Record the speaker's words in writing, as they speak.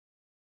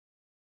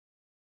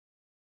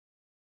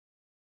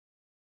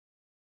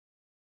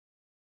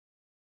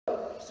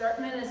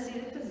starting in a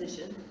seated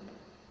position.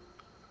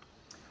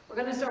 We're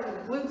going to start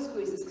with glute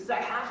squeezes because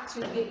I have to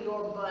get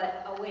your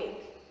butt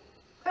awake.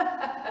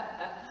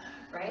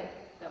 Right?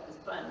 That was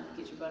fun.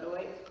 Get your butt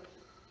awake.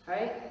 All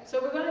right? So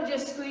we're going to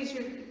just squeeze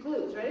your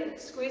glutes. Ready?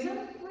 Squeeze them,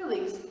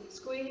 release,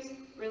 squeeze,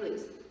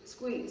 release,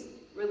 squeeze,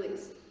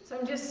 release. So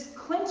I'm just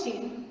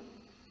clenching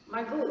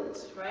my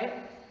glutes, right?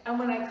 And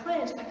when I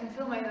clench, I can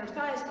feel my inner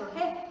thighs go,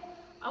 hey,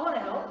 I want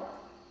to help.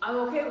 I'm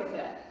okay with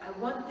that. I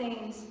want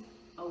things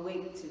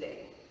awake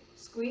today.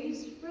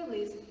 Squeeze,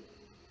 release.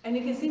 And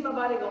you can see my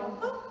body going,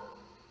 oh,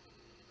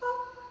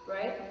 oh,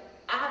 right?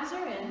 Abs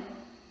are in.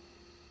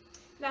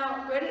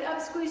 Now, ready? Up,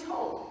 squeeze,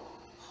 hold.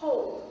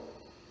 Hold.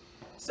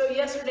 So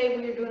yesterday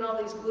we were doing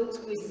all these glute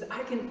squeezes.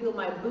 I can feel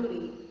my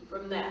booty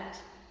from that.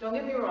 Don't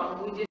get me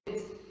wrong, we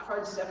did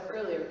hard stuff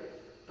earlier,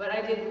 but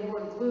I did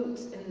more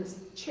glutes in this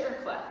chair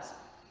class.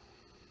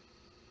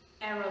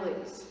 And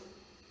release.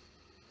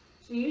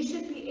 So you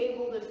should be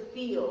able to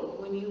feel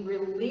when you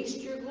released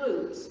your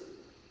glutes,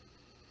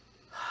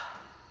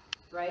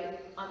 right,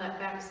 on that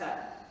back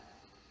side.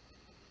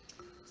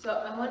 So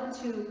I want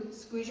to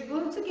squeeze your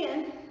glutes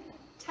again,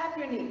 tap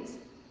your knees,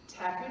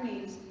 tap your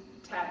knees,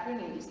 tap your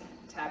knees,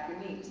 tap your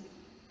knees.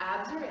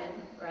 Abs are in,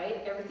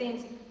 right?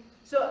 Everything's,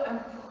 so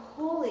I'm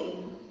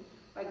pulling,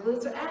 my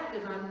glutes are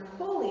active, and I'm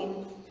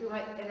pulling through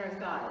my inner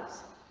thighs.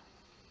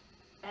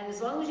 And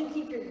as long as you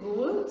keep your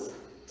glutes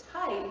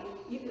tight,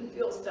 you can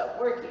feel stuff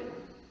working.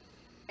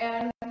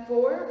 And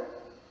 4,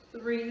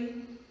 3,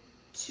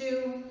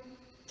 2,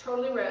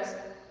 totally rest,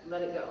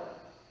 let it go.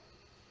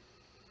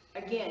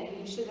 Again,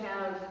 you should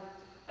have,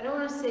 I don't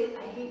want to say,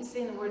 I hate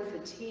saying the word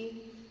fatigue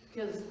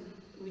because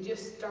we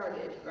just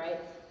started, right?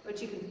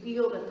 But you can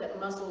feel that that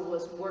muscle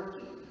was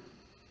working.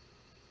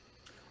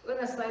 We're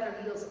going to slide our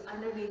heels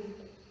underneath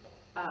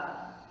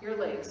your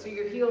legs. So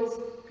your heels,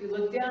 if you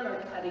look down,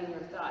 are cutting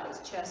your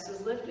thighs. Chest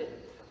is lifted.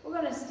 We're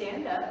going to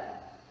stand up.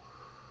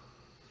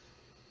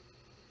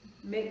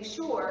 Make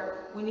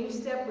sure when you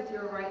step with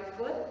your right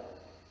foot,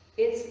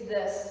 it's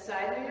the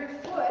side of your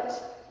foot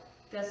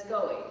that's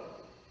going.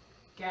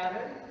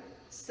 Gather,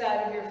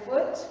 side of your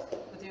foot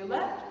with your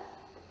left,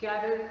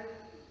 gather.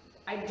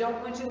 I don't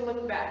want you to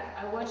look back.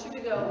 I want you to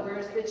go,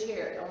 where's the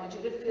chair? I want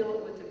you to feel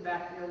it with the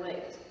back of your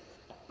legs.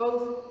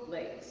 Both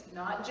legs,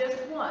 not just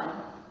one,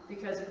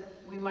 because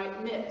we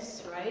might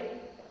miss, right?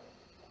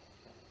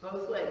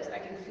 Both legs. I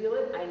can feel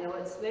it, I know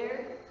it's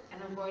there,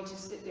 and I'm going to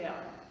sit down.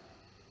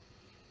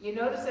 You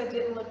notice I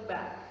didn't look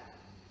back.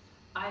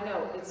 I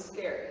know, it's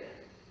scary.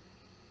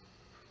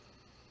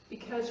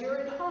 Because you're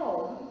at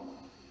home,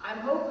 I'm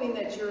hoping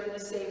that you're in a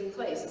safe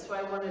place. That's why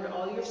I wanted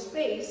all your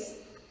space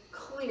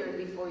cleared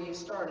before you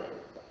started.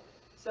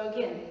 So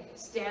again,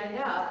 stand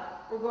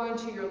up. We're going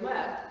to your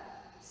left.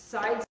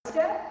 Side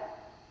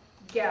step,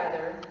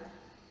 gather.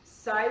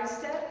 Side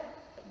step,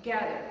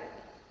 gather.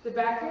 The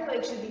back of your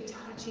leg should be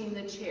touching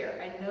the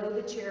chair. I know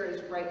the chair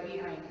is right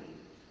behind me.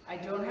 I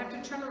don't have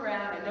to turn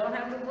around. I don't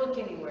have to look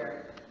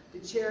anywhere. The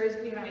chair is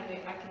behind me.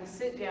 I can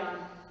sit down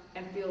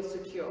and feel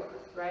secure,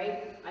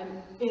 right?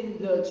 I'm in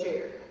the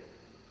chair.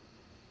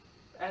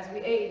 As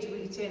we age,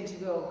 we tend to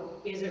go,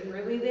 is it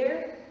really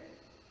there?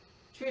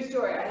 True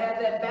story. I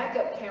had that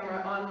backup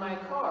camera on my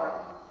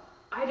car.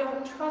 I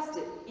don't trust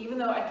it. Even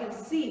though I can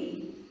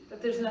see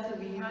that there's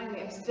nothing behind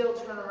me, I still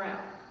turn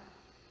around,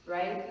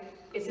 right?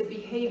 It's a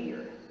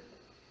behavior.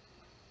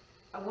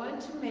 I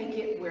want to make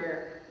it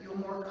where you're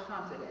more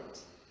confident.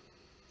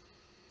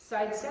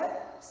 Side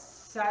step,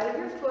 side of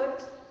your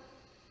foot,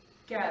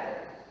 gather.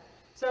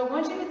 So I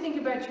want you to think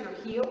about your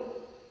heel,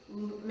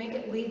 make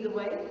it lead the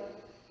way,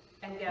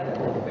 and gather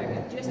it back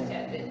up. Just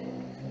tap it.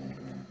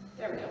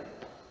 There we go.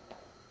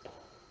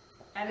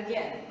 And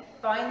again,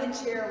 find the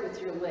chair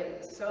with your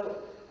legs. So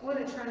I'm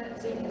going to turn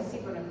it so you can see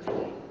what I'm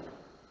doing.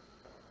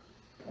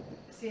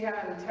 See how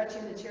I'm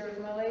touching the chair with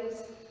my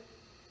legs?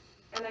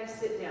 And I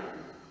sit down.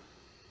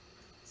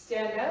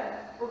 Stand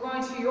up. We're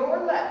going to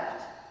your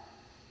left.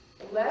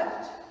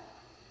 Left,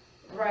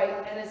 right,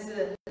 and it's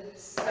the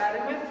side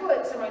of my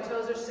foot, so my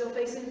toes are still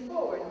facing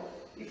forward.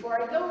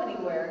 Before I go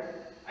anywhere,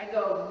 I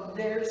go,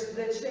 there's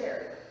the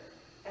chair,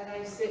 and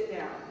I sit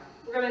down.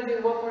 We're going to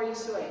do one more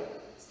each way.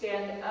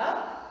 Stand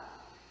up,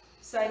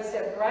 side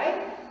step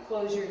right,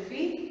 close your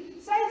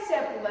feet, side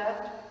step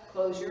left,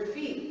 close your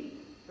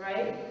feet,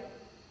 right?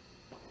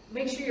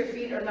 Make sure your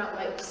feet are not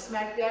like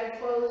smack dab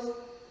closed.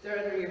 They're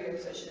under your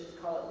hips, I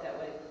should call it that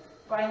way.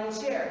 Find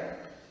the chair,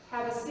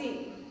 have a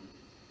seat.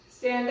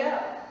 Stand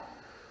up.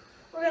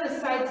 We're going to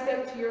side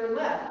step to your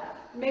left.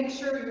 Make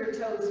sure your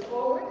toes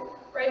forward.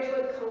 Right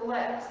foot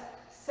collects.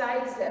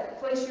 Side step.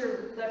 Place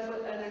your left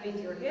foot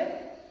underneath your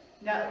hip.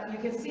 Now you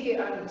can see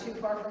I'm too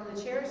far from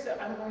the chair, so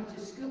I'm going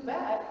to scoot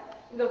back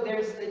and go,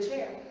 there's the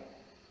chair.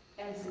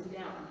 And sit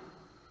down.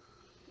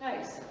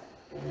 Nice.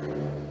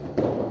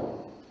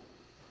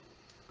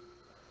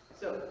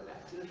 So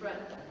back to the front.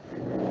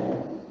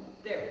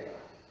 There we go.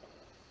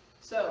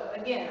 So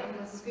again, I'm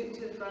going to scoot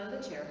to the front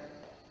of the chair.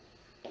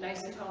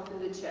 Nice and tall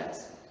through the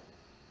chest.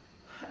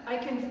 I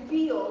can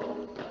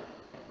feel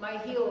my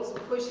heels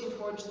pushing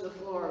towards the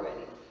floor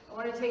already. I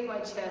want to take my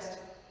chest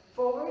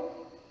forward,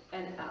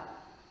 and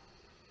up,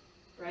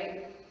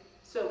 right?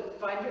 So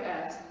find your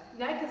abs.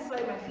 Now I can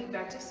slide my feet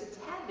back just a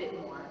tad bit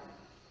more.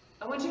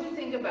 I want you to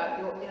think about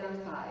your inner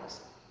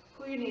thighs.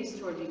 Pull your knees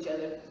toward each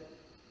other.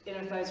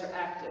 Inner thighs are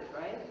active,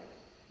 right?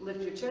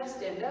 Lift your chest,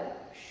 stand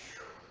up.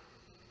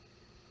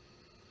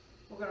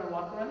 We're going to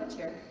walk around the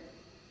chair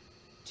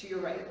to your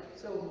right.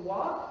 So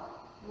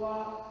walk,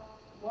 walk,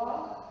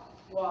 walk,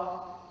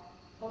 walk.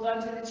 Hold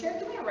on to the chair.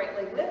 Give me a right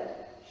leg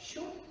lift.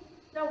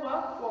 Now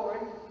walk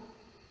forward.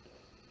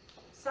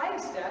 Side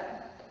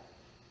step.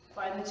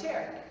 Find the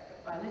chair.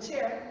 Find the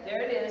chair.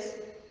 There it is.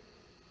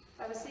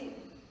 Have a seat.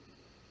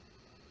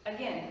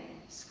 Again,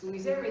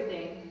 squeeze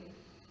everything.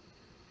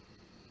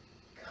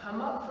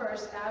 Come up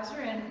first. Abs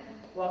are in.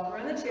 Walk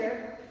around the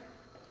chair.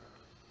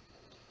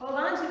 Hold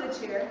on to the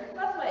chair.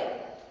 Left leg.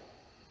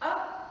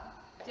 Up,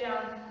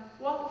 down,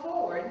 walk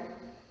forward.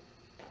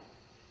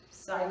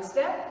 Side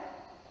step.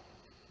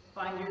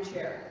 Find your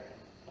chair.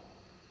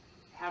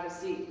 Have a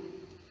seat.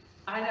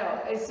 I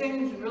know, it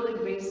seems really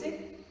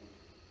basic,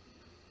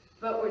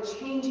 but we're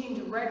changing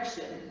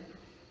direction.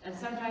 And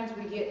sometimes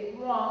we get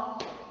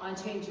wrong on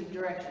change of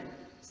direction.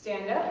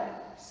 Stand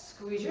up,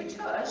 squeeze your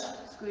tush,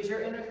 squeeze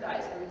your inner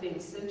thighs.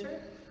 Everything's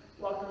centered.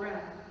 Walk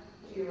around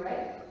to your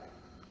right.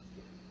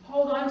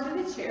 Hold on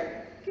to the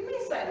chair. Give me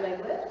a side leg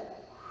lift.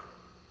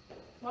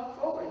 Walk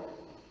forward.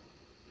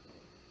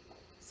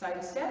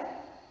 Side step.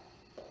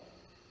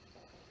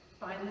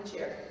 Find the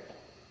chair.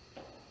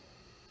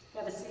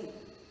 Have a seat.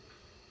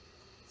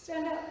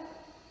 Stand up.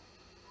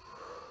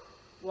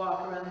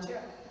 Walk around the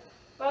chair.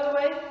 By the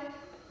way,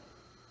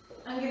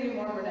 I'm getting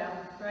warmer now,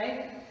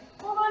 right?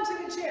 Hold on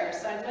to the chair.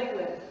 Side leg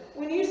lift.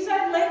 When you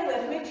side leg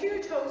lift, make sure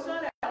your toes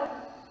not out.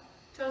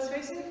 Toes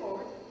facing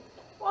forward.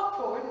 Walk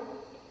forward.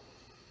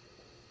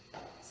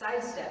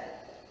 Side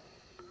step.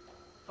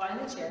 Find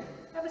the chair.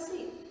 Have a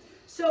seat.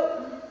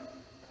 So,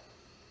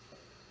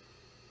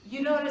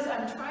 you notice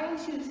I'm trying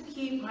to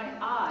keep my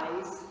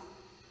eyes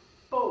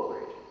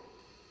forward.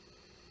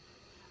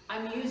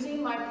 I'm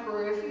using my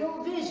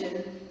peripheral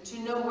vision to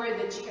know where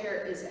the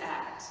chair is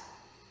at.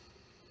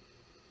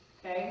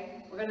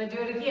 Okay? We're going to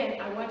do it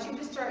again. I want you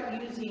to start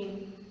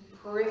using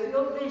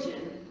peripheral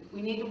vision.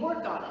 We need to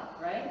work on it,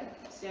 right?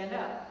 Stand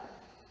up.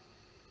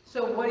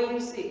 So what do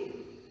you see?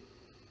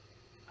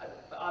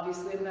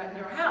 Obviously, I'm not in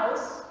your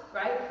house,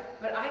 right?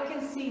 But I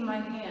can see my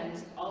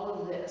hands,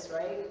 all of this,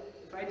 right?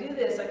 If I do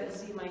this, I can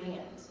see my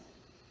hands.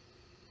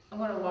 I'm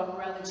going to walk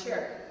around the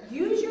chair.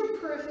 Use your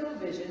peripheral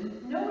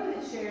vision. Know where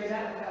the chair is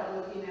at without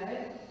looking at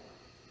it.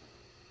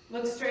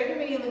 Look straight at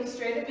me, look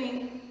straight at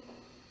me.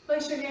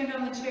 Place your hand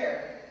on the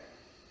chair,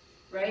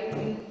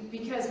 right?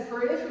 Because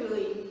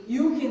peripherally,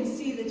 you can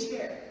see the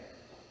chair.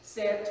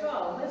 Stay up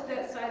tall. Lift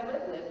that side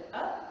leg lift.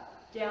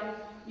 Up, down.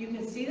 You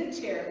can see the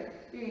chair.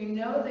 You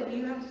know that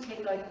you have to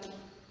take like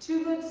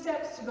 2 good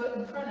steps to go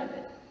in front of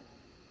it.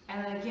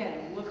 And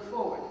again, look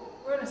forward.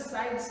 We're going to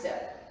side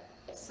step.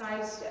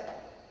 Side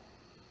step.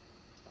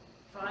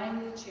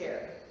 Find the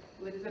chair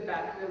with the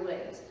back of your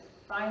legs.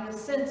 Find the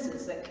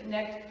senses that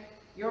connect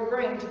your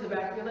brain to the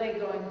back of your leg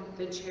going,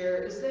 the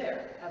chair is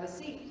there. Have a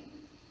seat.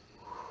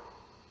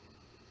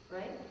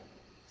 Right?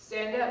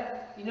 Stand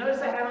up. You notice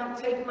I haven't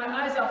taken my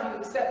eyes off you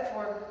except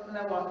for when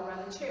I walk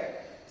around the chair.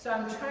 So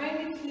I'm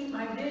trying to keep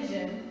my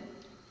vision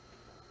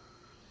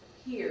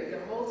here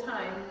the whole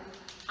time.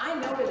 I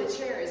know where the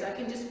chair is. I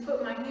can just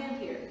put my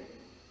hand here.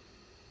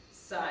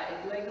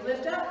 Side leg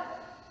lift up.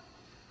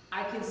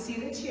 I can see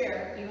the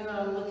chair, even though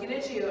I'm looking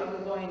at you.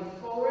 I'm going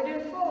forward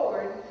and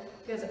forward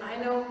because I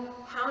know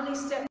how many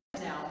steps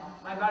now.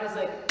 My body's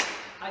like,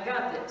 I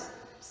got this.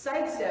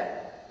 Side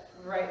step,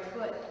 right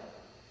foot.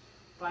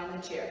 Find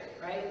the chair,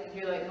 right?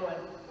 You're like going,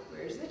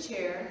 where's the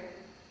chair?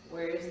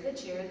 Where's the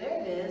chair?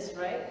 There it is,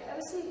 right? Have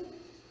a seat.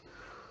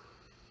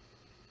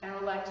 And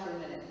relax for a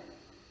minute.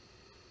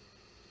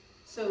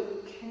 So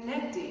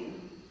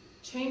connecting,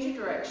 change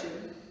of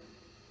direction,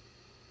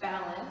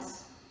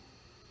 balance,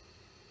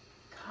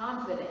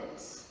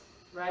 confidence,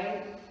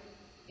 right?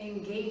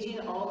 Engaging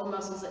all the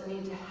muscles that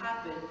need to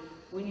happen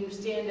when you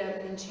stand up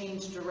and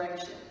change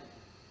direction.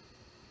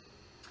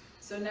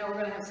 So now we're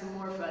going to have some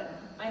more fun.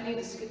 I need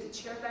to scoot the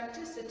chair back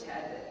just a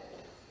tad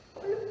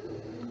bit.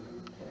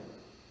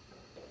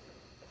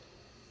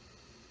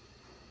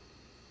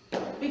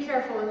 Be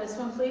careful in this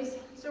one, please.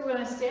 So we're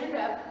going to stand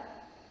up.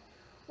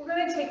 We're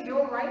going to take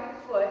your right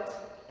foot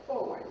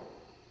forward.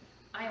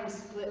 I am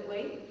split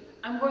weight.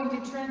 I'm going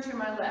to turn to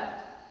my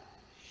left.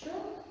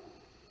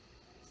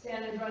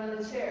 Stand in front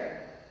of the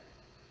chair.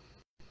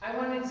 I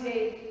want to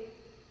take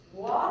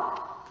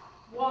walk,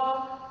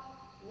 walk,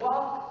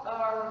 walk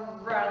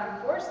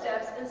around 4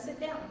 steps and sit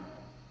down.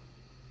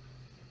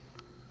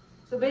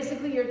 So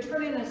basically you're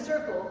turning a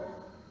circle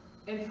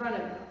in front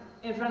of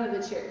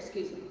the chair,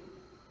 excuse me.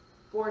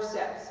 4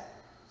 steps.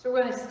 So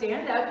we're going to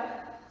stand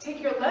up, take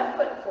your left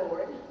foot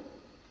forward.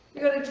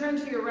 You're going to turn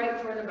to your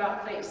right for an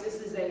about face. This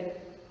is a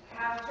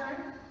half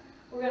turn.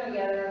 We're going to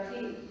gather our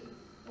feet.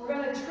 We're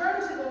going to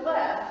turn to the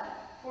left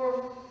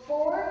for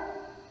 4,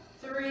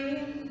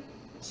 3,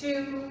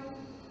 2.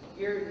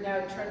 You're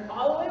now turn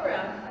all the way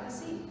around. Have a a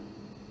seat.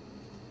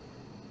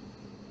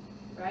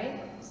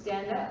 Right?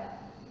 Stand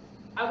up.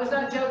 I was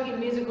not joking,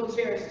 musical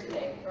chairs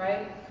today,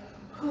 right?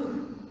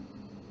 Whew.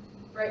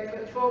 Right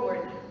foot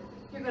forward.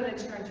 You're going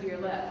to turn to your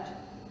left.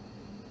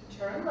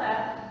 Turn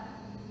left.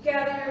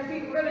 Gather your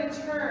feet. We're going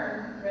to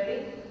turn.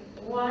 Ready?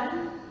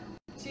 1,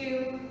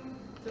 2,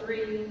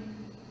 3,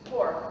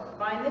 4.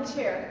 Find the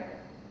chair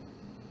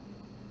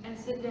and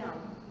sit down.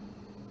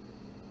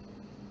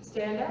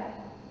 Stand up.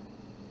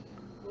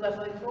 Left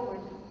leg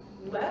forward.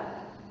 Left.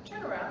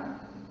 Turn around.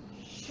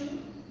 Shoot.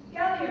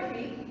 Gather your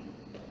feet.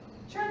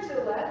 Turn to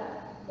the left.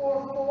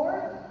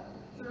 4,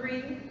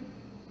 3,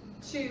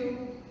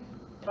 2.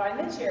 Find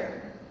the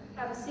chair.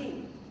 Have a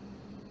seat.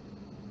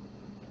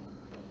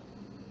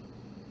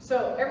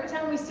 So every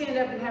time we stand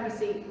up and have a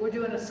seat, we're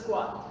doing a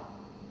squat.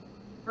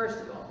 First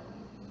of all,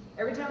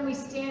 every time we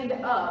stand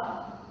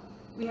up,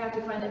 we have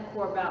to find that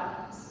core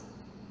balance.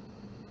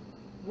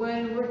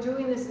 When we're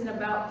doing this in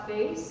about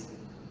face,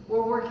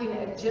 we're working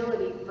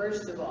agility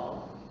first of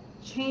all,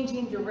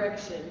 changing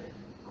direction,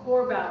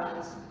 core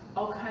balance,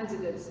 all kinds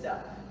of good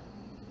stuff.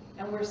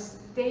 And we're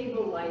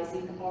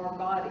stabilizing our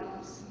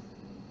bodies,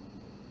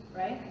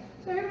 right?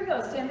 So here we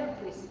go, stand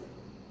up please.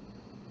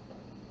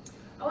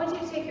 I want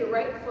you to take your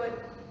right foot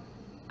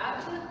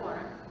out to the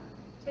corner,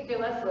 take your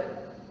left foot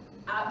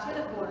out to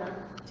the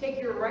corner,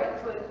 take your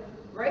right foot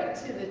right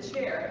to the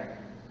chair,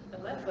 the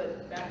left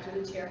foot back to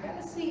the chair,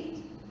 have a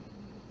seat.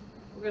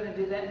 We're going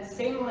to do that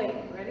same leg,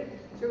 ready?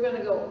 So we're going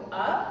to go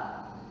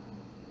up,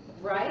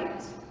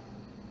 right,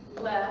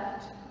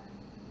 left,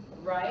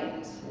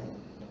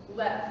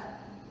 left.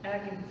 And I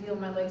can feel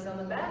my legs on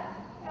the back,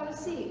 have a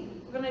seat.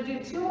 We're going to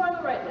do 2 more on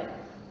the right leg.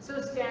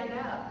 So stand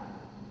up,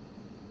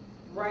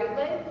 right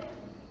leg,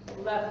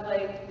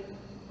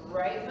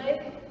 right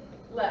leg,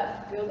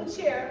 left. Feel the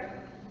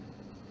chair.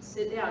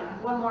 Sit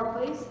down. 1 more,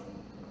 please.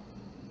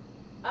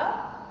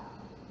 Up,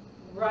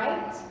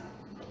 right,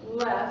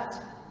 left.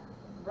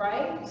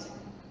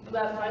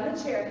 Find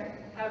the chair.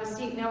 Have a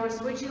seat. Now we're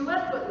switching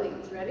left foot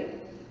leads. Ready?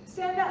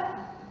 Stand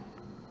up.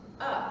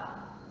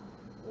 Up.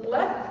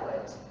 Left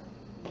foot.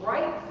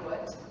 Right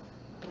foot.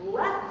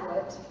 Left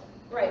foot.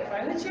 Right.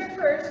 Find the chair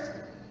first.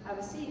 Have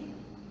a seat.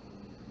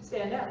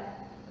 Stand up.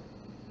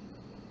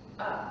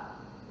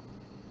 Up.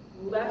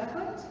 Left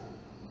foot.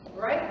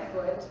 Right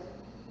foot.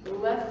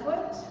 Left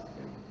foot.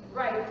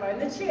 Right.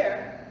 Find the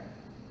chair.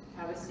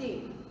 Have a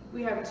seat.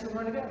 We have 2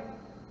 more to go.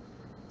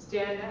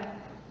 Stand up.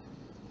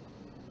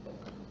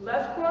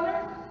 Left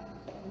corner,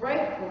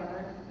 right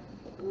corner,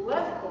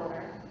 left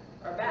corner,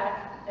 or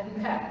back and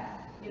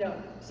back. You know,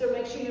 so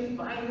make sure you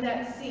find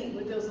that seat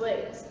with those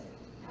legs.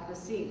 Have a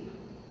seat.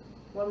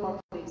 1 more,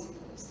 please.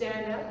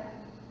 Stand up.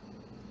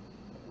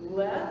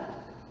 Left.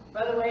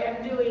 By the way,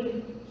 I'm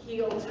doing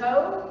heel,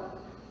 toe,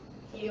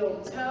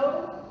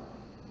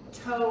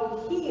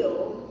 toe,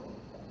 heel.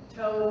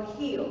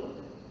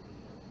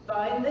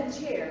 Find the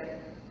chair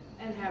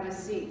and have a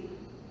seat.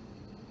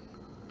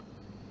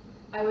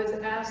 I was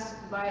asked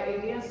by a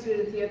dance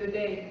student the other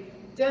day,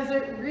 does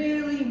it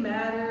really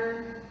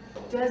matter?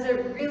 Does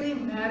it really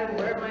matter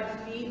where my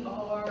feet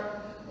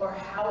are or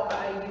how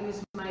I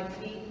use my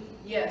feet?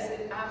 Yes,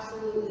 it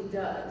absolutely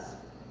does.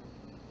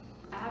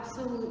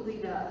 Absolutely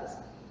does.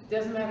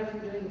 Doesn't matter if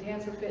you're doing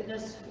dance or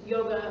fitness,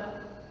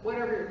 yoga,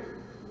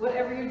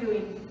 whatever you're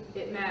doing,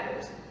 it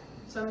matters.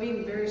 So I'm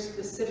being very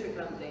specific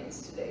on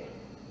things today.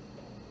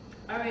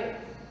 All right,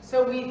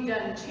 so we've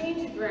done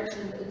change of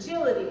direction,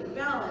 agility,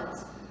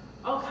 balance,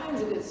 all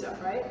kinds of good stuff,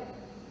 right?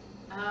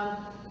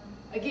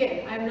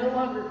 Again, I'm no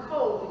longer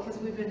cold because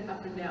we've been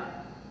up and down.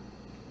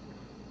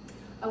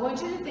 I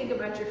want you to think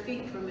about your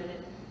feet for a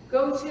minute.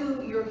 Go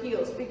to your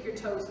heels, pick your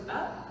toes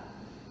up.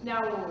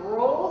 Now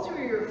roll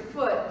through your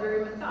foot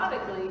very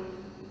methodically.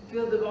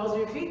 Feel the balls of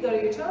your feet, go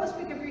to your toes,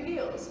 pick up your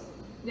heels.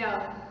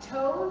 Now,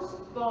 toes,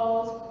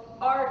 balls,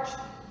 arch,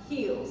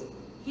 heels.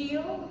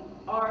 Heel,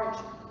 arch,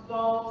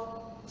 balls,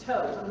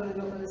 toes. I'm going to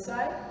go from the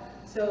side.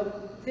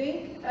 So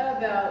think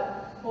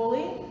about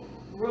pulling,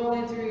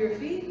 rolling through your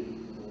feet,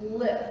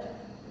 lift,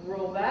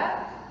 roll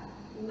back,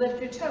 lift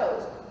your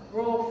toes,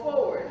 roll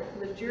forward,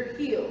 lift your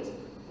heels,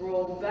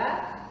 roll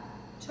back,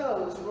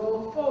 toes,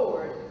 roll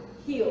forward,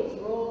 heels,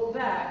 roll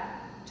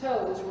back,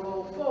 toes,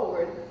 roll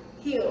forward,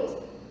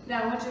 heels.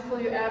 Now I want you to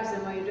pull your abs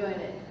in while you're doing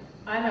it.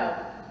 I know.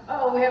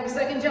 Oh, we have a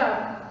second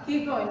job.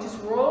 Keep going.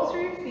 Just roll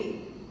through your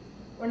feet.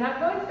 We're not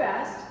going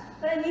fast,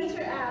 but I need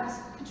your abs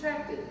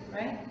contracted,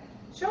 right?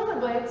 Shoulder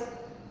blades,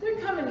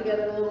 they're coming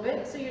together a little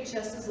bit, so your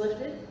chest is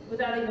lifted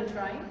without even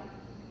trying.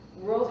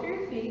 Roll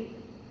through your feet.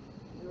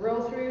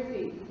 Roll through your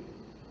feet.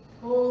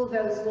 Pull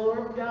those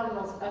lower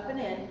abdominals up and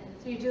in.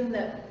 So you're doing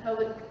the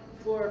pelvic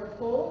floor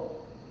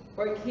pull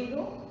or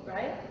Kegel,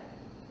 right?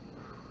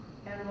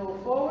 And roll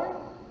forward,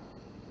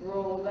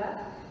 roll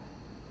back,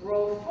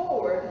 roll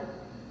forward,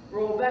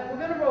 roll back. We're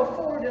going to roll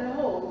forward and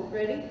hold.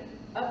 Ready?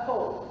 Up,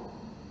 hold.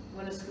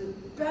 I'm going to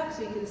scoot back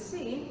so you can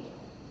see.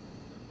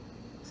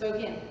 So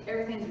again,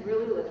 everything's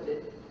really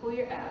lifted. Pull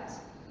your abs.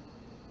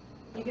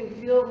 You can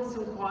feel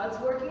some quads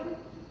working.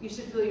 You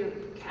should feel your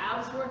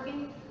calves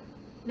working.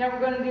 Now we're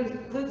going to do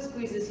glute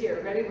squeezes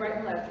here. Ready? Right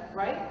and left.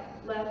 Right,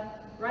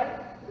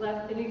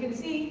 left. And you can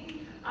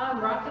see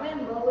I'm rocking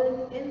and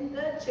rolling in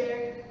the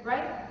chair.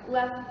 Right,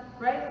 left,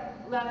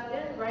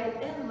 and right,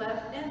 and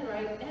left, and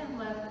right, and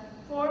left.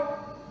 4,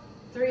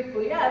 3,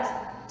 pull your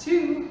abs.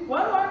 2,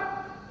 1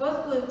 more.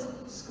 Both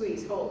glutes,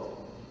 squeeze, hold.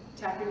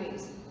 Tap your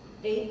knees.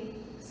 8,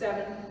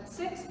 7,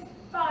 6,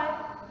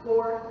 5,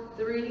 4,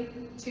 3,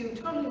 2,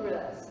 totally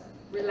relax.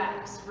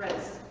 Relax,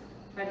 rest.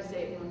 Try to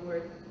say it in one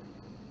word.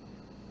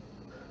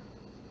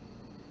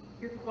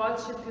 Your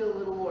quads should feel a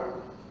little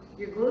warm.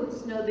 Your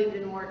glutes know they've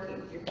been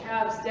working. Your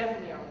calves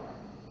definitely are warm,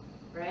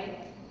 right?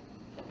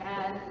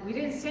 And we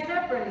didn't stand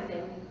up or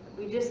anything.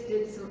 We just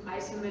did some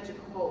isometric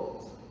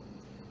holds.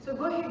 So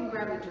go ahead and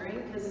grab a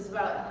drink because it's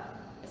about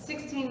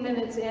 16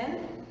 minutes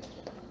in,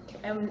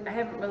 and I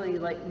haven't really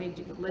made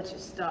you let you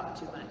stop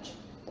too much.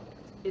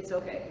 It's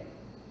okay.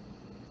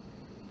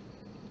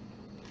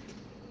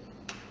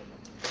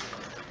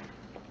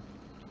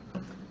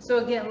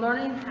 So again,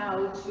 learning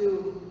how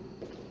to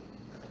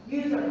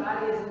use our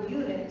body as a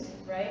unit,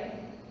 right?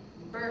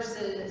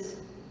 Versus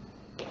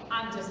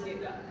I'm just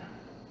getting up.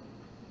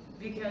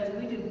 Because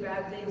we do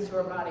bad things to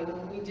our body.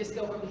 When we just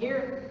go from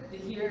here to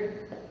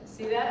here,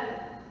 see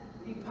that?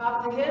 You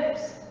pop the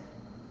hips,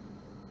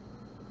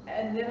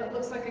 and then it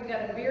looks like I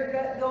got a beer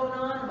gut going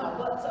on, my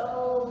butt's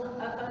all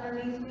up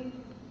underneath me,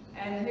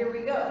 and here we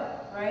go,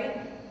 right?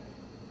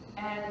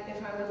 And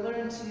if I would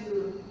learn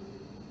to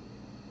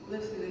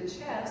lift through the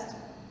chest,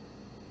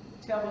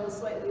 tailbone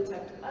slightly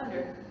tucked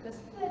under,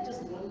 doesn't that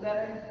just look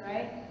better,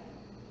 right?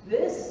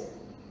 This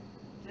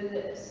to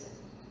this.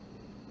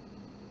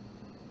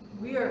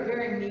 We are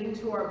very mean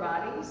to our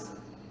bodies,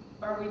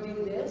 or we do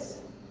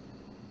this,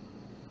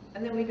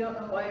 and then we don't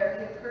know why our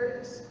hip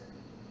hurts,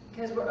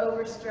 because we're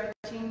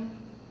overstretching,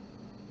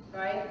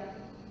 right?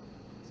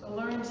 So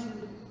learn to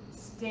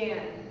stand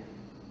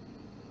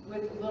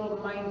with a little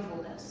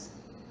mindfulness.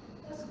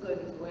 That's a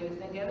good way to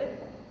think of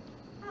it.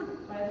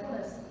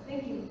 Mindfulness,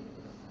 thank you.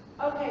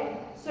 Okay,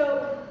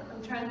 so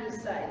I'm trying to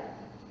decide.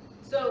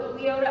 So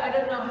Leota, I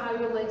don't know how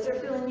your legs are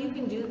feeling. You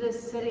can do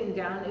this sitting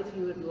down if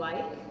you would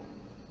like.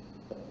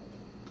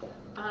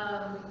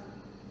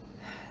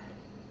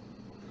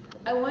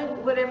 I want,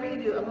 whatever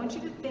you do, I want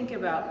you to think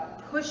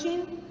about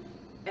pushing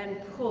and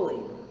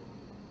pulling.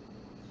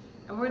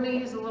 And we're going to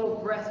use a little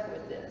breath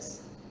with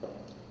this.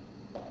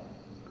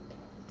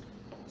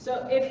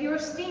 So if you're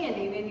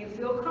standing and you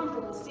feel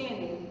comfortable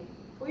standing,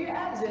 pull your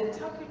abs in,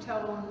 tuck your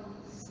tailbone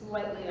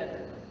slightly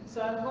under.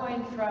 So I'm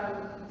going from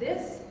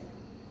this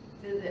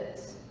to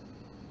this.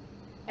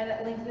 And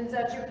it lengthens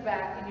out your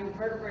back, and your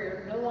vertebrae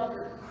are no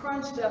longer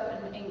crunched up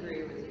and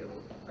angry with you,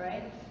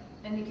 right?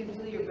 And you can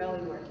feel your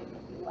belly working.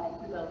 You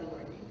like the belly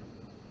working.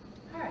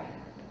 All right.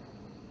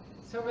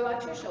 So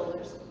relax your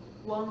shoulders,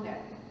 long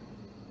neck.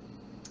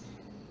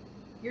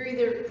 You're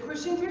either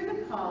pushing through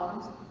the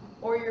palms,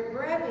 or you're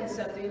grabbing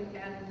something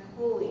and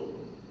pulling.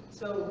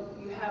 So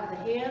you have the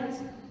hands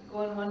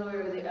going one way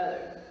or the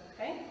other,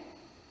 okay?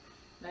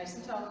 Nice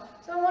and tall.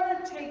 So I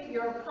want to take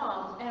your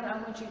palms, and I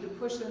want you to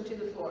push them to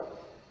the floor.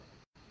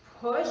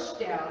 Push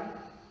down.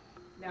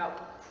 Now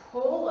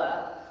pull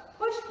up,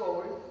 push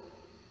forward,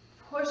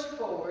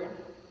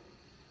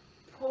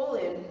 pull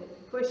in,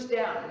 push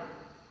down.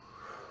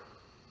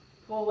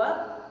 Pull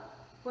up,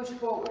 push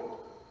forward,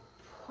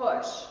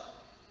 push,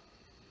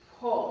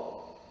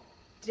 pull,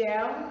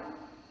 down,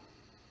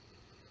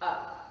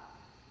 up,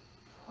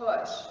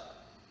 push,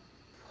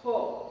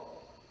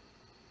 pull,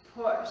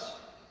 push,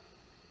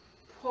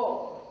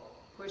 pull,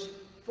 push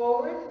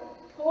forward,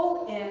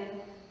 pull in,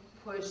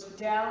 push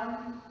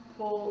down,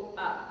 pull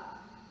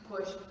up,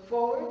 push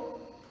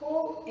forward,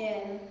 pull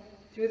in,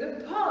 through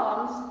the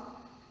palms,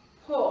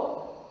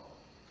 pull,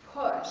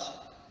 push,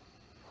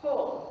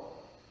 pull,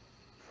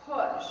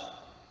 push,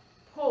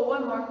 pull,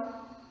 one more,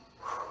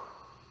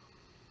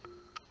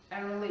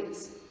 and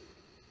release.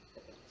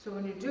 So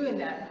when you're doing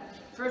that,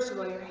 first of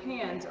all, your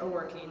hands are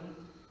working.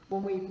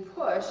 When we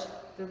push,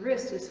 the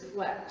wrist is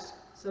flexed,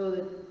 so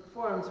the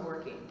forearm's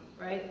working,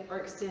 right? Or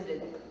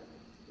extended.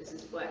 This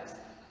is flexed.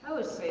 I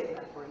always say it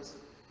backwards.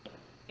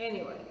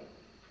 Anyway,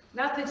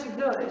 not that you've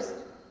noticed,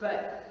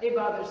 but it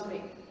bothers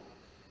me.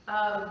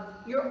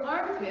 Your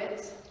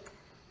armpits,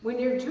 when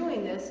you're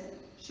doing this,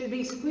 should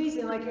be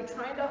squeezing like you're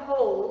trying to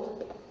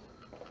hold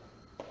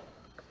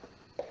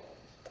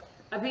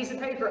a piece of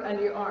paper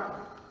under your arm,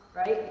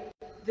 right?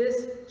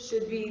 This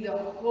should be the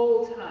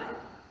whole time.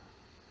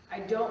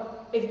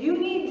 If you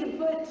need to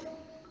put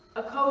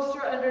a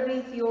coaster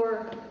underneath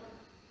your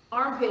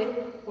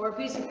armpit or a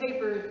piece of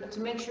paper to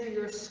make sure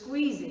you're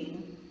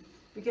squeezing,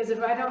 because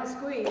if I don't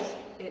squeeze,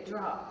 it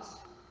drops,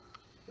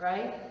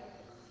 right?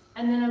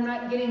 And then I'm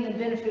not getting the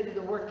benefit of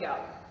the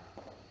workout.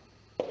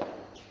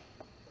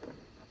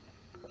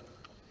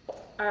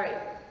 All right,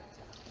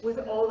 with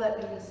all that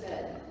being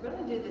said, we're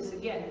going to do this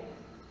again.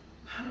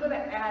 I'm going to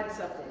add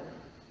something.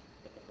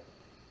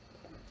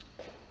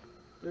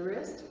 The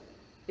wrist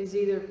is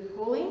either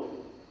pulling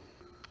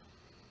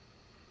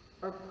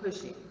or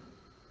pushing.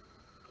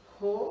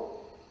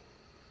 Pull,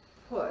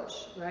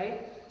 push,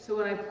 right? So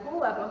when I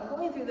pull up, I'm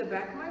pulling through the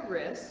back of my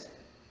wrist.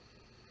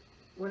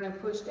 When I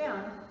push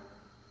down,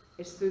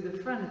 it's through the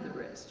front of the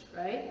wrist,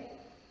 right?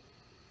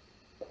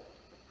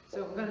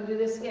 So we're going to do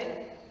this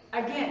again.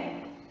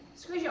 Again,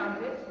 squeeze your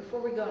armpit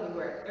before we go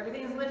anywhere.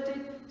 Everything's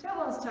lifted,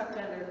 tailbone's tucked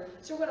under.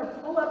 So we're going to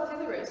pull up through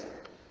the wrist,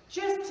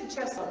 just to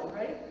chest level,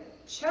 right?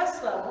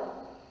 Chest level,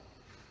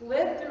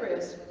 flip the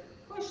wrist,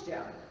 push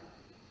down.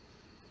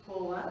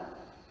 Pull up,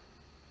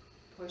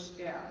 push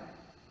down.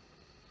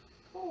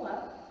 Pull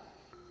up,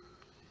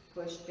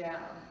 push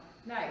down.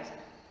 Nice.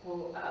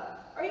 Pull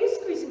up. Are you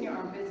squeezing your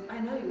armpits? I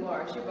know you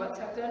are. Is your butt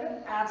tucked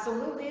under?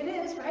 Absolutely it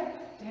is, right?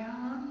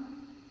 Down.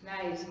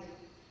 Nice.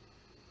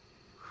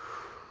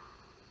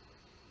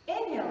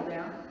 Inhale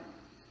down.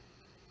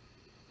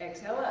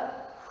 Exhale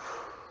up.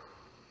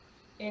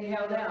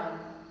 Inhale down.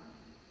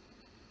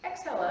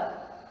 Exhale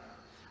up.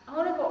 I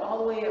want to go all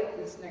the way up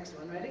this next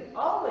one. Ready?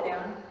 All the way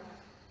down.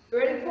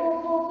 Ready?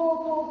 Pull, pull, pull,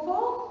 pull,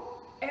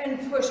 pull.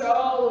 And push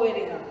all the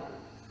way down.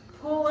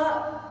 Pull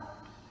up.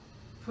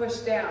 Push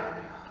down.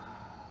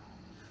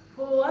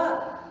 Pull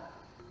up.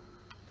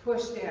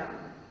 Push down.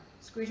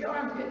 Squeeze your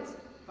armpits.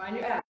 Find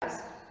your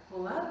abs.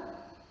 Pull up.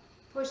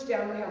 Push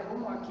down. We have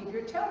one more. Keep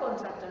your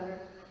tailbone tucked under.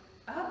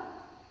 Up.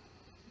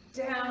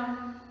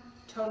 Down.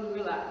 Totally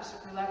relax.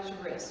 Relax your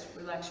wrist.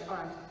 Relax your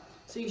arm.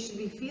 So you should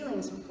be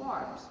feeling some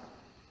forearms.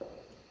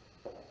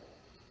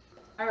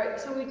 All right,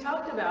 so we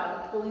talked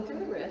about pulling through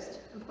the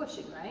wrist and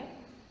pushing, right?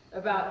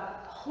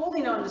 About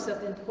holding on to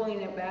something,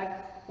 pulling it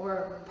back,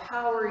 or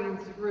powering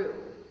through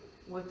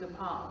with the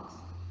palms.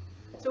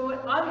 So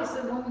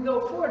obviously when we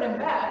go forward and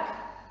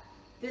back,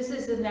 this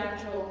is a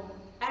natural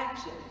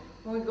action.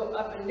 When we go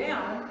up and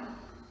down,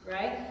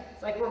 right?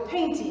 It's like we're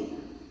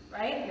painting,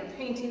 right? You're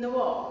painting the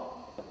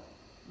wall.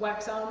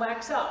 Wax on,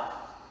 wax off.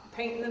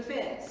 Painting the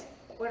fence.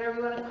 Whatever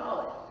you want to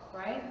call it,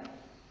 right?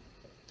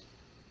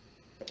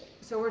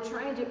 So we're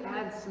trying to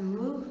add some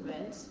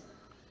movements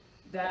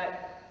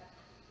that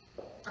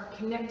are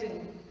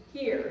connected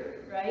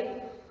here,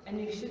 right? And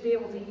you should be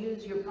able to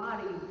use your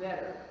body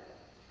better.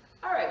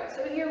 All right,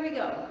 so here we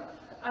go.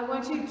 I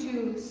want you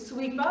to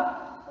sweep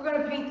up. We're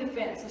going to paint the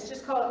fence. Let's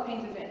just call it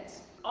paint the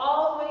fence.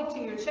 All the way to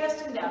your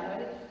chest and down.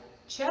 Ready?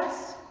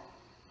 Chest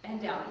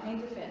and down.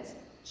 Paint the fence.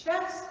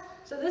 Chest.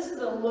 So this is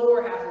the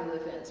lower half of the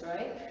fence,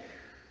 right?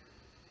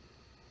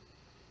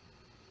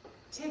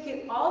 Take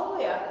it all the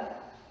way up.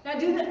 Now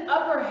do the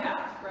upper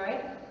half,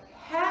 right?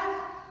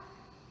 Half,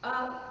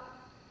 up,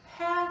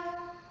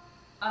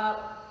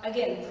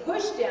 again,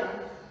 push down,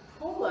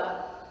 pull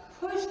up,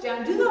 push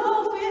down, do the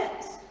whole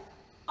fence.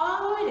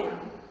 All the way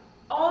down,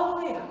 all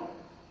the way up,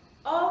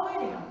 all the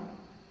way down,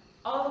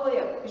 all the way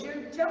up. Is your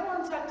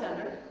tailbone tucked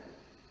under,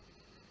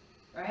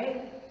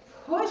 right?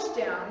 Push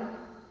down,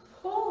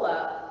 pull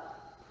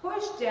up,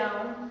 push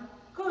down,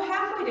 go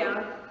halfway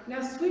down,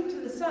 now sweep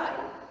to the side.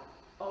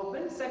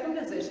 Open, second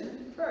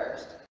position,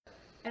 first.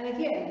 And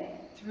again,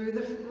 through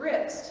the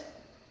wrist,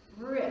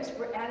 we're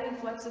adding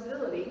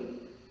flexibility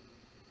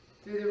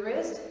through the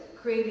wrist,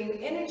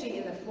 creating energy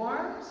in the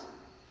forearms.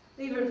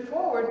 Leave it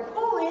forward,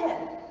 pull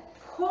in,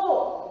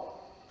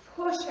 pull,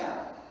 push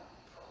out,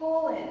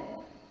 pull in,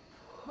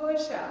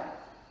 push out,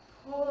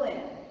 pull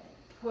in,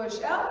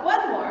 push out.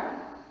 One more.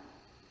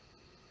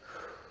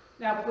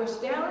 Now push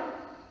down,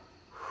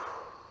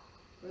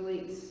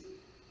 release.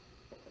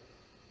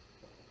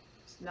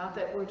 Not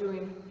that we're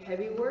doing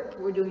heavy work,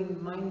 we're doing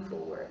mindful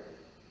work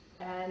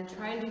and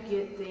trying to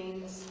get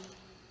things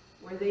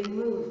where they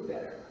move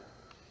better,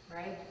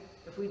 right?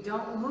 If we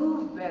don't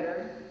move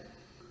better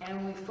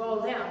and we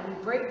fall down,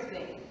 we break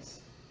things,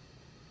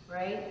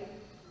 right?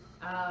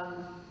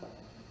 I'm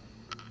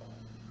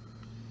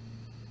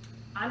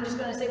just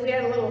going to say we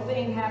had a little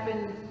thing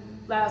happen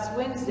last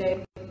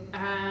Wednesday,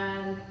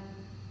 and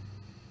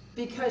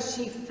because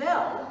she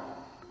fell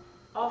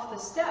off the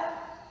step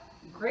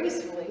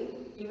gracefully,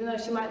 even though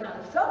she might not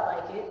have felt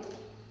like it,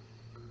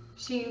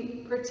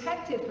 she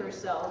protected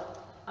herself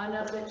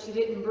enough that she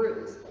didn't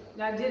bruise.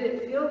 Now, did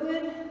it feel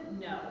good?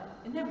 No.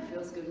 It never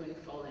feels good when you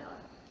fall down.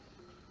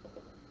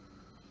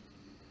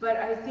 But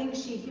I think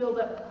she healed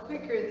up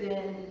quicker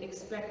than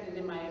expected,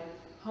 in my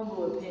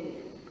humble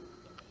opinion.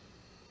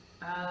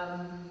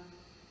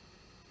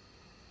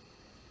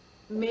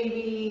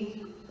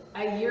 Maybe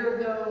a year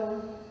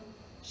ago,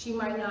 she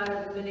might not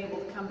have been able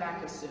to come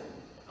back as soon.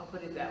 I'll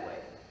put it that way.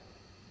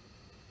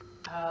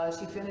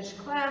 She finished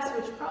class,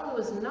 which probably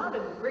was not a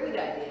great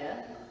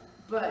idea,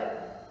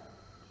 but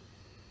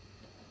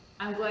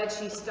I'm glad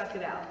she stuck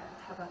it out.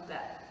 How about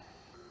that?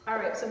 All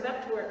right, so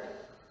back to work.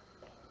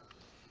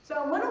 So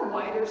I want a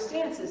wider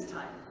stance this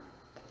time,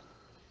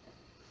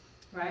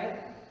 right?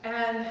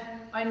 And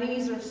my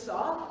knees are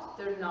soft,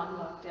 they're not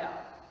locked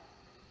out.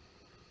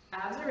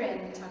 Abs are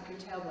in, tuck your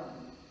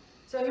tailbone.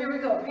 So here we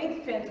go,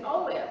 paint the fence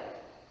all the way up.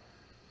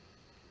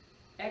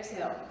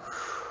 Exhale.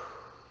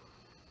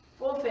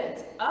 Full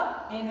fence.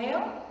 Up,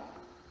 inhale.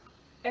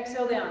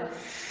 Exhale down.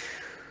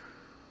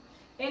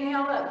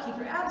 Inhale up, keep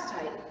your abs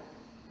tight.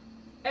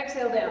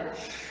 Exhale down.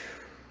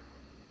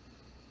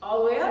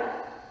 All the way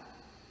up.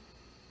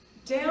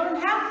 down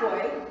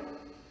halfway.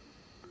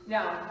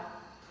 Now,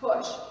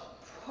 push,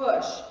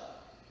 push,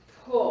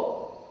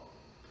 pull,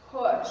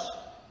 push,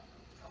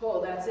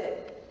 pull, that's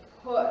it.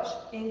 Push,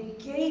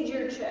 engage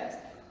your chest,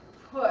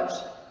 push.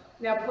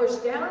 Now push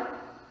down,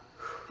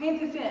 paint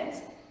the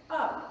fence,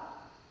 up,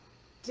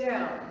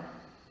 down,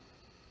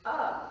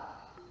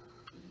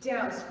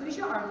 squeeze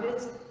your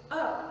armpits,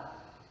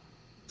 up,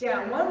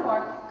 down. One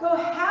more, go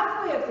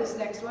halfway up this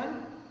next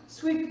one,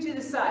 sweep to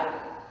the side,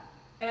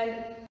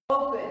 and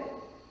open,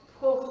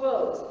 pull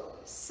close,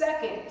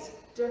 second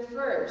to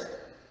first,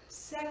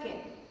 second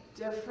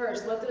to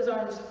first. Let those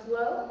arms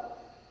flow.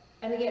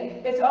 And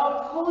again, it's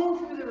all pulling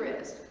through the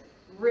wrist,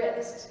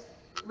 wrist,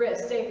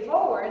 wrist. Stay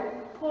forward,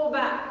 pull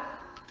back,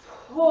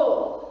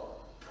 pull,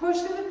 push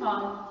through the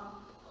palm,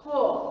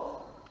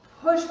 pull,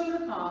 push through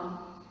the palm,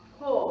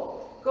 pull.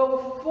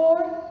 Go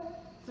 4,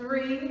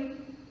 3,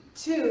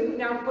 2.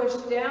 Now push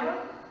down,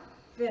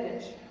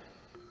 finish.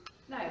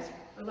 Nice,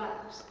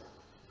 relax.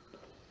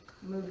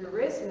 Move your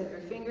wrists, move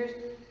your fingers.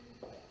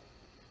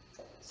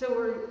 So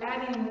we're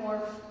adding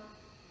more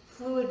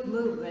fluid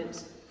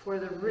movement for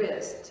the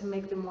wrist to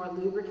make them more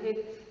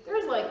lubricated.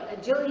 There's like a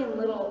jillion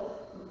little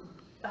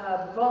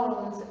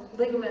bones,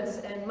 ligaments,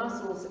 and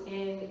muscles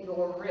in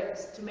your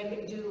wrist to make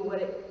it do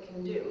what it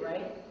can do,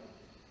 right?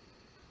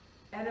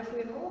 And if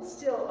we hold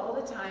still all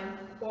the time,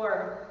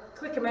 or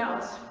click a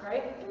mouse,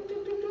 right?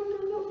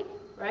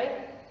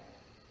 Right?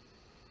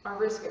 Our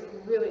wrists get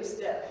really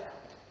stiff.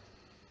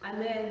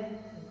 And then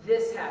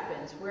this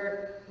happens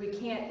where we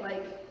can't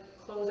like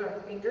close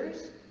our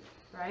fingers,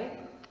 right?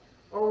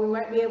 Or we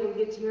might be able to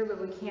get to here, but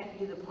we can't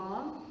do the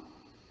palm,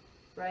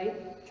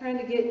 right? Trying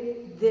to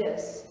get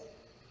this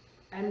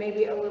and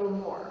maybe a little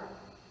more,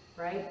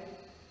 right?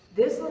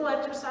 This little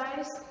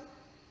exercise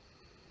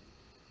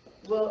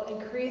will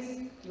increase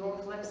your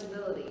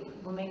flexibility,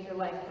 will make your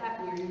life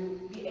happier.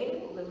 You'll be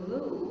able to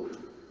move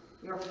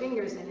your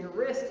fingers and your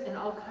wrist and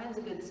all kinds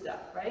of good stuff,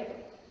 right?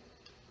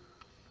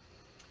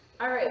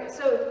 All right,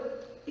 so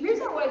here's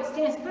our wide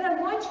stance, but I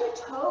want your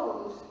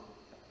toes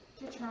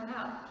to turn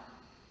out.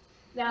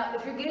 Now,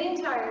 if you're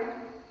getting tired,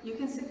 you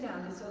can sit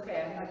down. It's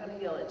okay. I'm not going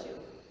to yell at you.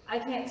 I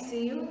can't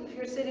see you if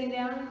you're sitting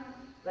down,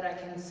 but I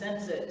can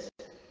sense it,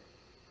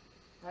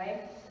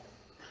 right?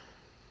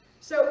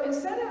 So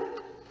instead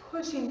of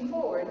pushing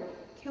forward,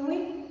 can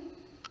we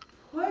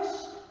push?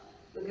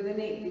 Look at the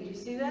knee. Did you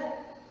see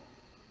that?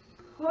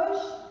 Push,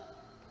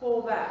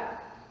 pull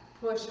back.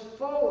 Push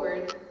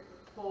forward,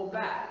 pull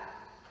back.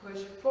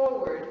 Push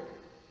forward,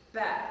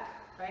 back,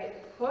 right?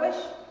 Push,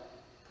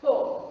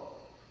 pull,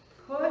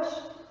 push,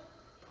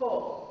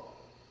 pull,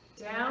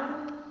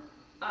 down,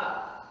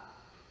 up,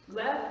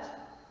 left,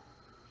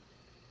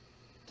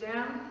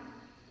 down,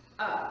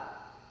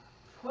 up,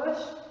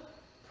 push,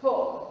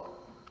 pull,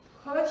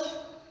 push,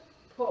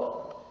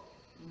 pull,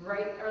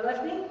 right or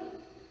left knee,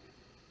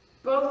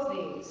 both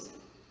knees,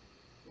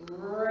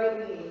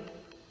 right knee,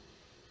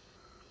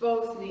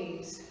 both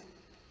knees,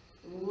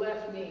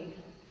 left knee.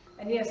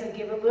 And yes, I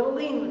give a little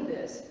lean with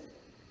this.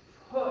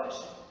 Push,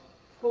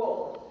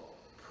 pull,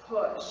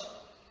 push,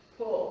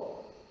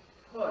 pull,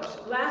 push.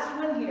 Last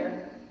one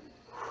here,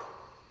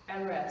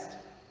 and rest.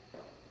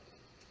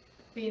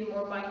 Being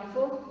more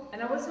mindful.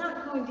 And I was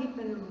not going deep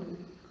in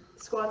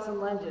squats and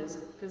lunges,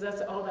 because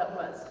that's all that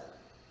was.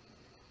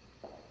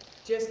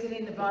 Just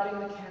getting the body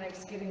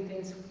mechanics, getting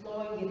things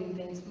flowing, getting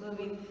things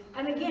moving.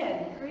 And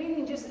again,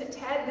 creating just a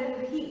tad bit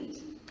of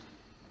heat.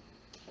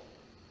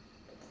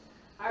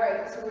 All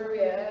right, so we're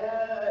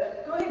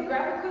go ahead and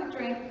grab a quick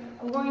drink.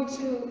 I'm going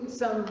to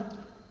some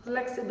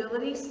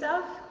flexibility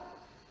stuff.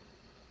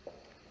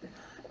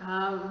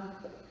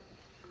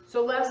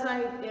 So last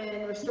night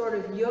in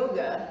restorative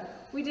yoga,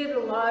 we did a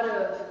lot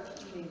of,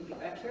 let me get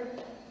back here,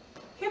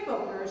 hip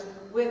openers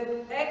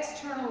with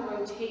external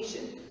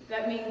rotation.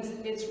 That means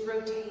it's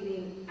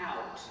rotating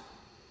out.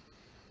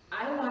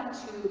 I want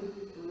to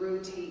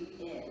rotate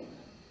in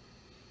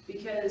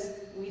because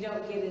we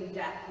don't get in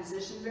that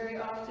position very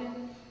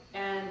often.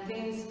 And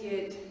things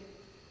get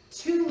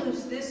too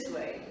loose this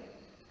way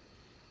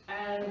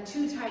and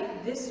too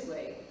tight this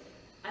way.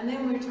 And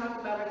then we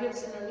talk about our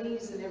hips and our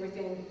knees and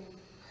everything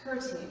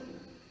hurting,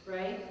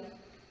 right?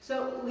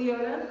 So,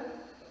 Leota,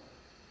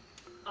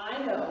 I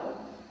know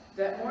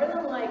that more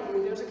than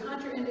likely there's a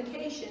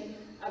contraindication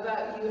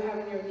about you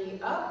having your knee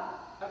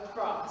up,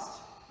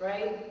 across,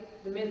 right?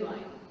 The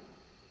midline.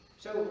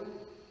 So,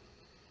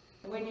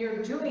 when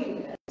you're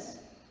doing this,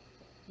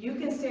 you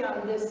can stay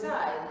on this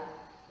side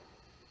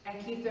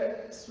and keep the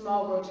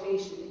small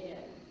rotation in,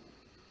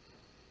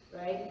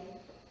 right?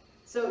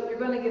 So you're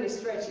going to get a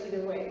stretch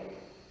either way.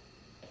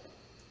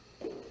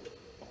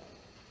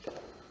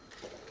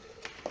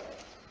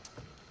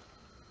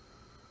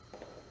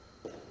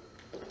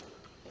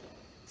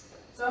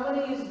 So I'm going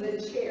to use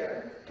the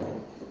chair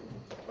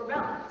for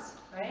balance,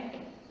 right?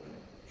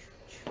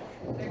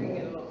 There, you can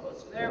get a little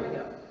closer. There we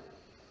go.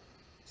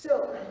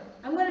 So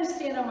I'm going to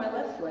stand on my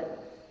left foot.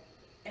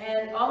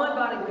 And all my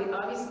body weight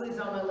obviously is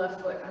on my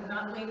left foot. I'm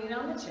not leaning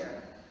on the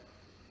chair.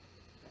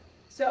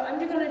 So I'm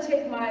just going to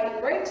take my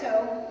right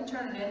toe and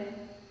turn it in.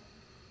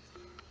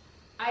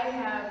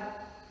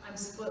 I'm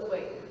split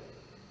weight.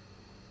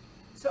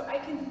 So I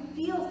can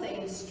feel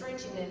things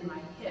stretching in my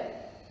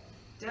hip.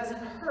 Doesn't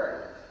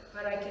hurt,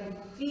 but I can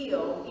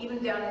feel,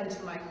 even down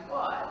into my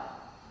quad,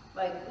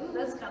 like, ooh,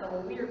 that's kind of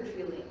a weird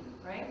feeling,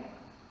 right?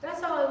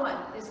 That's all I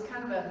want, is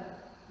kind of a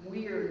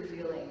weird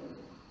feeling.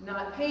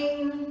 Not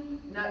pain,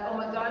 not, oh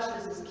my gosh,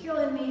 this is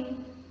killing me.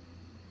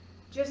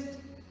 Just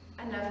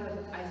enough of,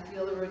 I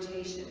feel the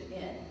rotation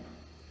in.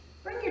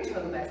 Bring your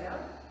toe back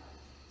out.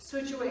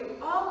 Switch your weight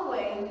all the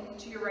way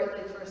to your right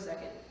leg for a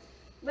second.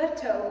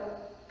 Left toe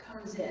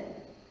comes in.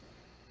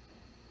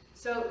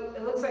 So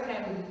it looks like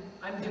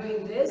I'm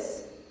doing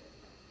this.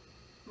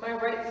 My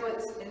right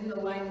foot's in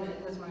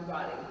alignment with my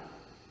body.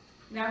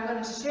 Now I'm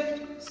going to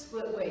shift,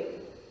 split weight.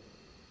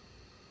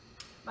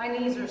 My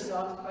knees are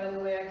soft, by the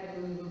way. I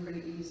can move them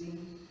pretty easy.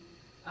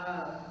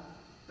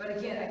 But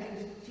again, I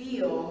can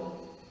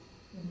feel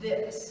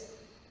this,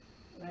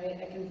 right?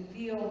 I can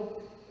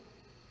feel,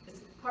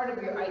 it's part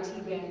of your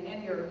IT band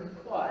and your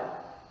quad,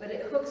 but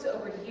it hooks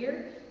over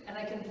here, and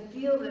I can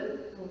feel the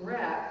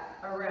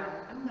wrap around.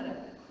 I'm going to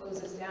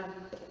close this down.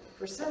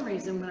 For some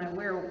reason, when I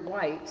wear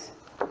white,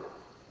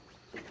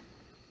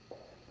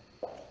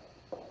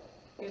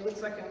 it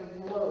looks like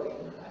I'm glowing.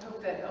 I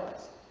hope that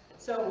helps.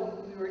 So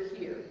we were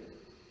here.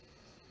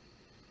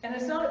 And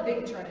it's not a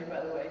big turning, by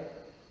the way.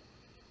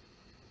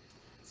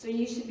 So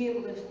you should be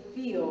able to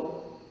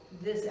feel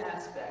this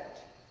aspect.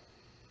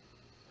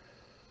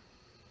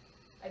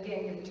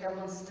 Again, your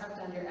tailbone's tucked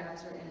under, your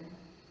abs are in.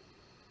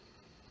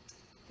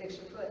 Fix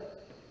your foot.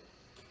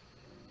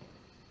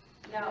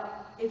 Now,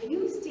 if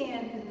you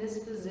stand in this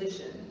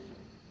position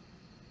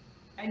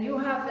and you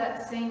have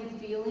that same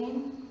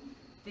feeling,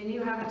 then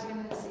you have a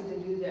tendency to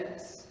do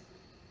this.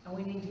 And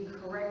we need to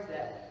correct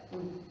that. We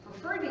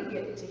prefer to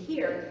get to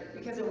here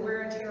because of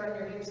wear and tear on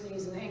your hips,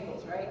 knees, and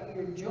ankles, right?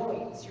 Your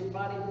joints, your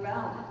body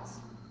balance.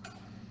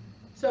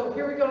 So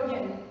here we go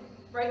again.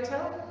 Right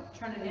toe,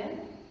 turn it in.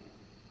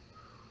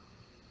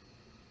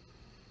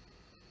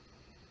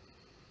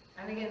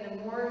 And again, the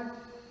more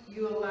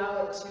you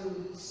allow it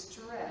to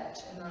stretch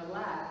and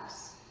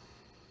relax,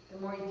 the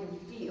more you can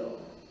feel.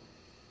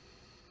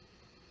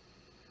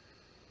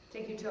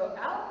 Take your toe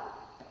out,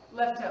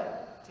 left toe,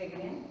 take it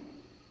in.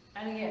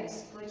 And again,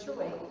 split your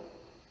weight.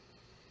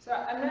 So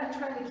I'm not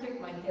trying to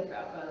kick my hip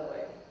out, by the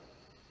way.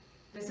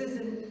 This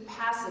isn't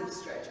passive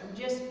stretch. I'm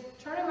just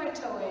turning my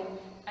toe in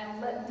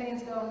and letting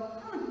things go,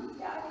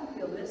 yeah, I can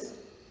feel this.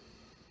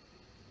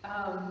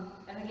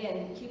 And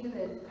again, keeping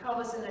the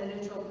pelvis in a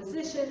neutral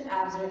position,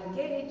 abs are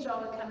engaged,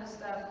 all that kind of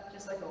stuff,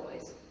 just like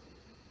always.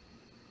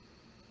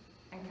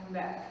 And come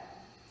back.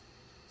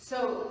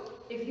 So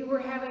if you were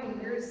having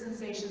weird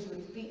sensations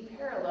with feet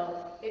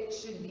parallel, it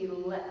should be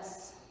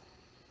less.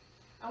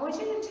 I want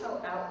you to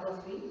toe out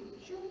both feet.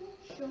 Shoo,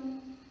 shoo.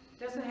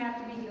 Doesn't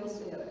have to be heels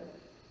together.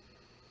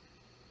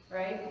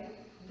 Right?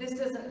 This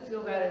doesn't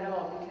feel bad at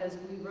all because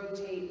we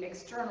rotate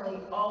externally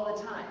all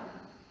the time.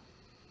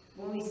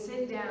 When we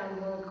sit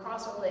down, when we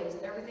cross our legs,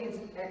 everything's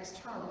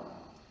external.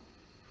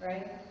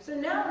 Right? So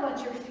now I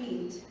want your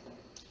feet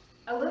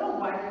a little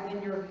wider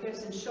than your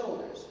hips and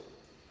shoulders.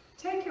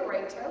 Take your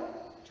right toe,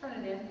 turn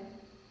it in.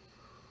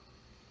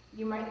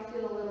 You might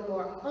feel a little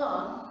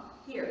more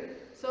here.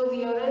 So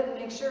Leota,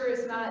 make sure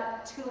it's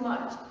not too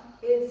much.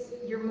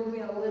 You're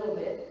moving a little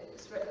bit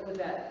with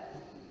that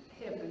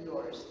hip of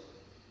yours.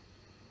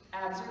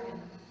 Abs are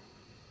in.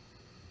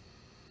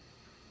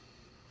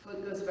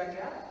 Foot goes back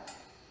out.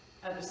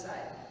 Other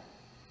side.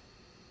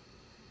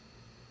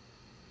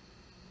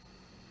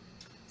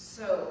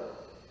 So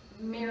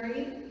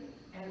Mary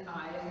and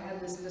I had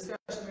this discussion.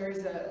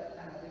 Mary's a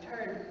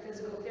retired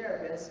physical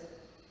therapist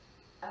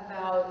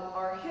about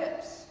our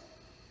hips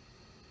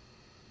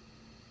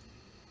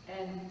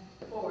and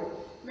forward.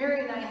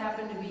 Mary and I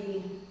happen to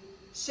be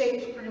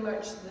shaped pretty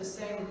much the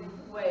same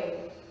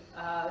way.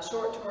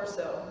 Short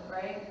torso,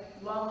 right?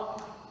 Long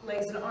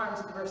legs and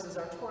arms versus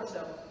our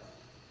torso.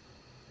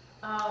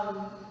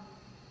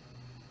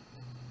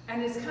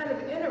 And it's kind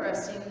of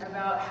interesting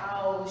about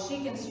how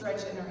she can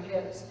stretch in her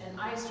hips and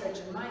I stretch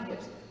in my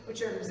hips,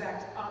 which are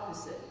exact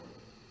opposite.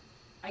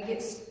 I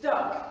get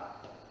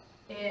stuck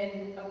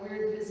in a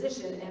weird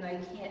position and I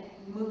can't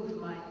move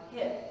my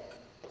hip.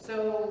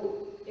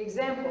 So,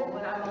 example,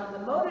 when I'm on the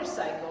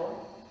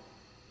motorcycle,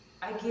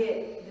 I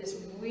get this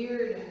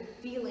weird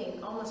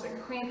feeling, almost a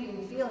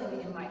cramping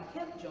feeling in my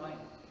hip joint.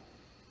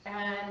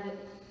 And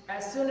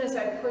as soon as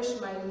I push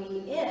my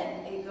knee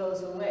in, it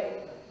goes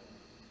away.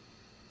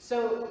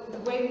 So the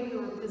way we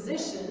were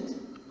positioned,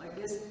 like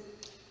this,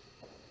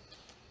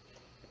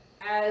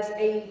 as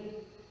a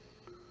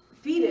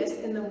fetus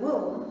in the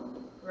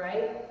womb,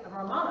 right, of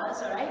our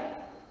mamas, all right?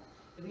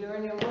 If you're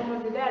in your womb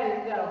with your daddy,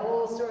 you've got a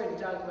whole story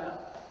to talk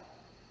about.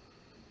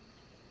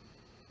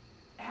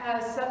 It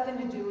has something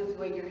to do with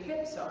the way your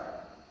hips are.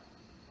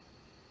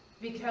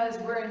 Because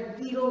we're in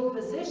fetal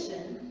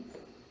position,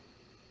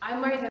 I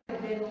might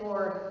have been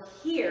more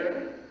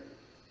here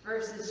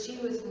versus she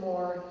was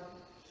more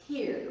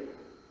here.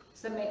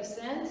 Does that make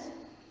sense?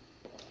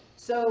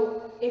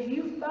 So if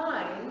you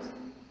find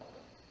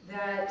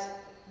that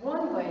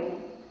one way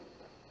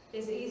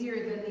is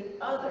easier than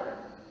the other,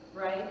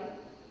 right?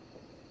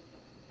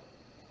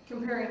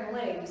 Comparing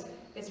legs,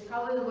 it's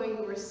probably the way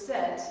you were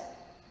set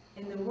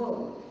in the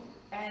womb.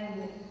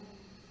 And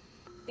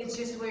it's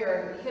just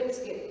where hips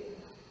get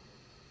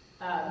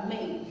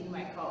made, you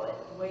might call it,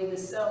 the way the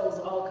cells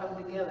all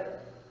come together.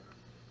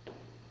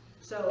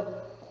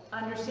 So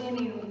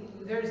understanding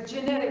there's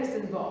genetics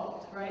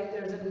involved, right?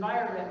 There's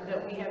environment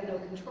that we have no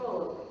control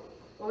over.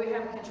 What we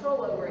have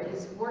control over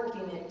is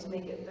working it to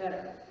make it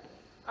better.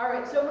 All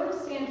right, so I'm going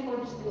to stand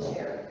towards the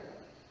chair.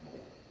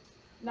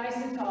 Nice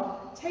and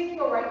tall. Take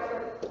your right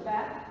foot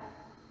back.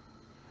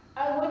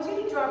 I want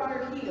you to drop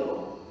your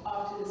heel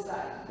off to the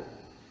side.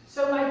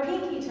 So my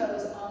pinky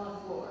toe's on the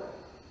floor.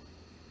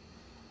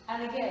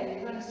 And again,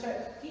 you're going to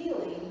start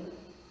feeling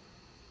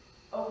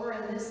over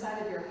on this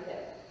side of your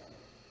hip.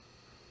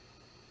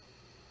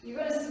 You're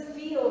going to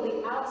feel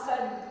the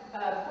outside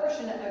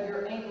portion of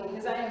your ankle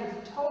because I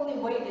am totally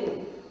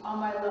weighted on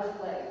my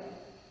left leg.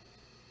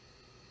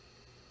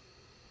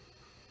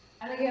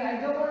 And again, I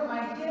don't want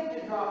my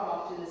hip to drop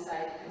off to the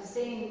side. I'm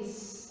staying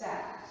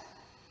stacked.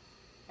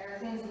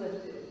 Everything's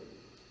lifted.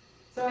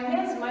 So my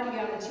hands might be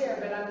on the chair,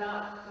 but I'm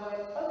not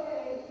going,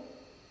 okay.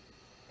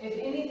 If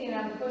anything,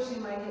 I'm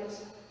pushing my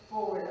hips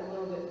forward a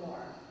little bit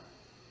more.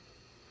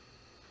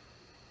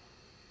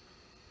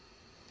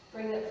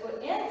 Bring that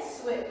foot in,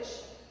 switch.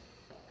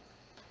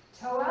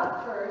 Toe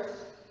out first.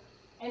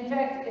 In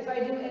fact, if I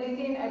do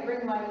anything, I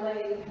bring my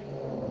leg,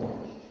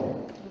 go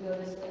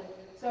this way.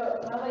 So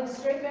my leg's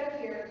straight back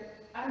here.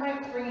 I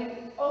might bring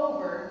it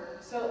over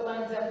so it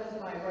lines up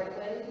with my right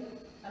leg,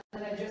 and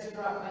then I just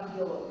drop my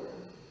heel over.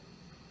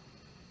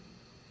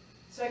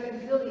 So I can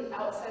feel the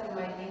outside of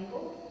my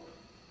ankle.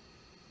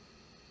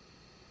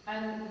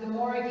 And the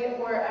more I get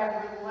where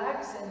I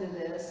relax into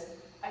this,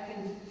 I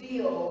can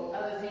feel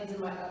other things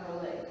in my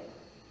upper leg.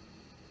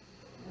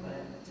 I'm going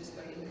to just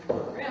go ahead and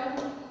come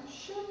around.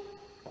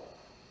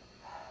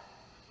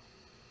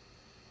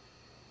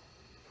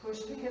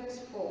 Push the hips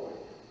forward.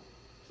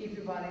 Keep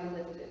your body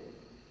lifted.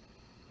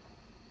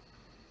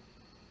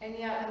 And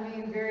yeah, I'm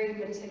being very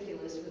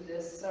meticulous with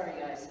this. Sorry,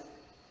 guys.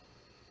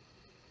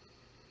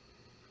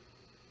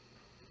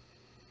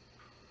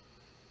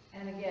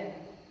 And again,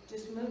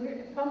 just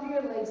pump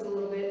your legs a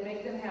little bit,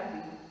 make them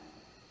happy.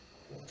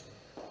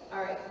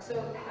 All right,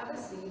 so have a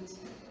seat.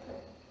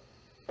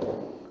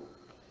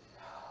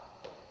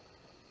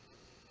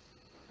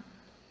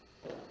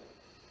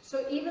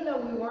 So even though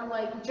we weren't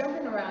like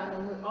jumping around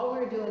and all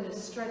we were doing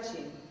is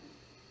stretching,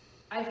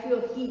 I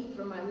feel heat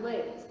from my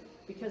legs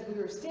because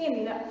we were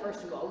standing up,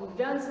 first of all. We've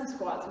done some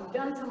squats, we've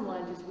done some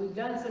lunges, we've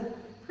done some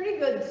pretty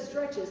good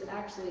stretches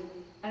actually,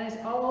 and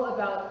it's all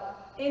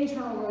about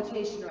internal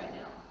rotation right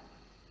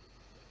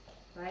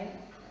now, right?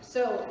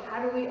 So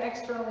how do we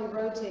externally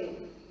rotate?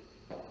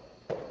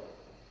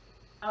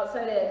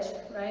 Outside edge,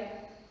 right?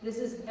 This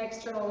is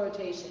external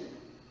rotation.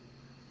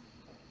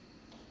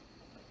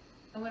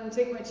 I'm going to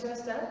take my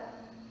chest up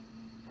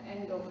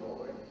and go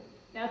forward.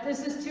 Now, if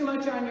this is too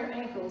much on your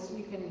ankles,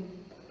 you can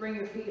bring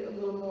your feet a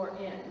little more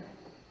in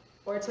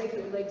or take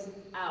your legs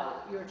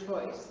out, your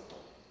choice.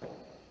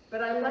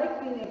 But I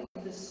like being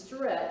able to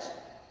stretch.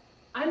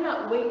 I'm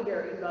not weight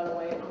bearing, by the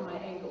way, on my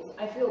ankles.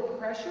 I feel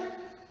pressure,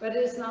 but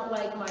it's not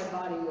like my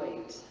body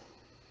weight.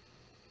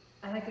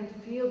 And I can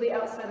feel the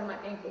outside of my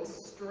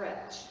ankles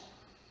stretch.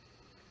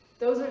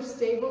 Those are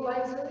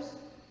stabilizers.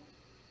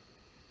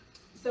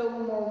 So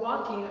when we're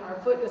walking, our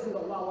foot doesn't go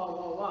wah, wah,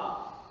 wah,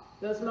 wah.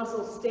 Those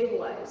muscles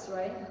stabilize,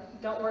 right?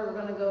 Don't worry, we're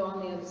going to go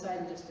on the other side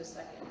in just a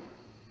second.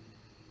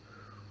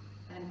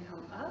 And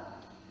come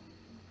up.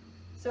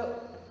 So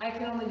I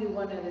can only do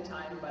one at a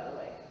time, by the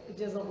way. It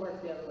doesn't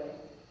work the other way.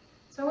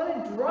 So I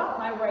want to drop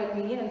my right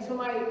knee in. So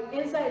my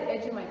inside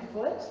edge of my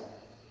foot.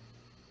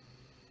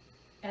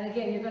 And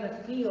again, you're going to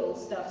feel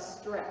stuff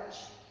stretch.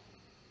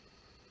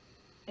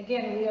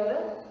 Again,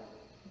 Leota,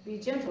 be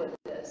gentle with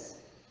this.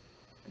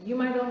 You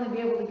might only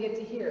be able to get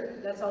to here.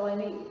 That's all I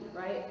need,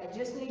 right? I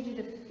just need you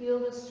to feel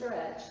the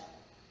stretch,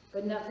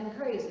 but nothing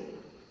crazy.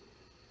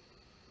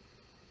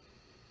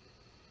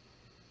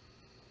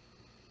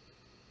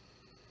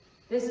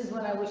 This is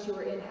when I wish you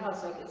were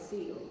in-house, I could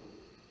see you.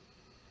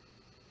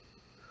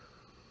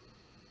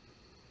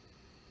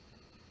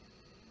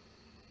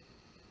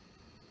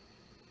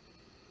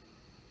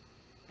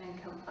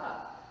 And come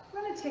up.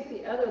 I'm going to take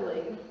the other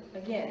leg,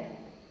 again,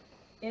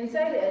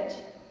 inside edge,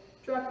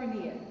 drop your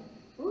knee in.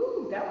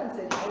 Ooh, that one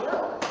said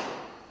hello,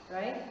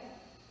 right?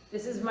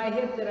 This is my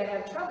hip that I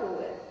have trouble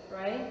with,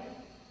 right?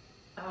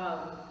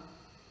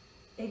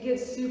 It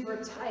gets super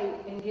tight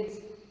and gets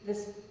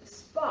this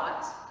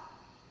spot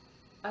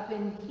up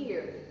in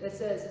here that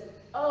says,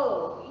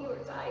 oh, you're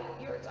tight,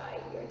 you're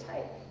tight, you're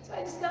tight. So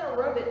I just gotta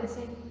rub it and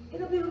say,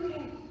 it'll be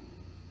okay.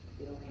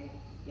 It'll be okay,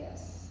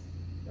 yes,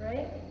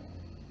 right?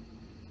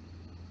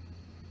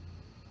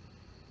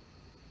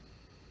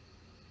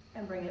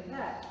 And bring it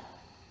back.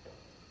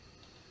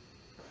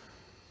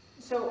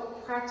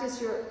 So practice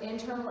your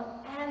internal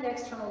and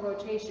external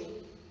rotation.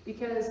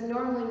 Because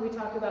normally we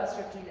talk about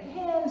stretching your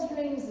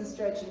hamstrings and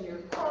stretching your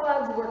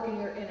quads,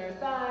 working your inner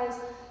thighs,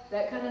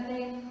 that kind of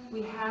thing.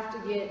 We have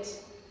to get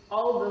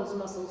all of those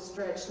muscles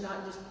stretched,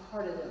 not just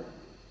part of them.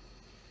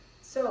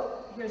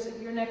 So here's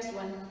your next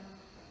one.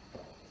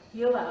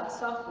 Heel out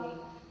softly,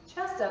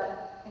 chest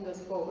up, and goes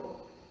forward.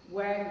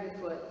 Wag your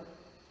foot.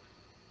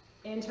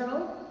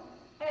 Internal,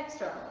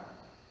 external.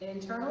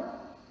 Internal,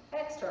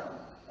 external.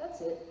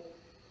 That's it.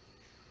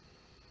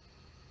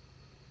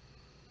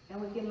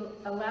 And we can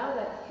allow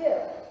that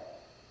hip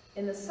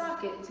in the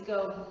socket to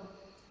go,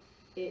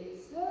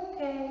 it's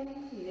okay,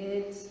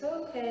 it's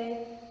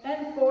okay.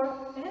 And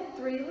 4 and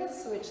 3,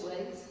 let's switch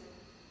legs.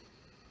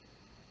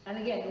 And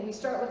again, we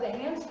start with the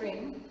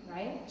hamstring,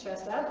 right?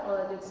 Chest up, all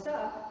that good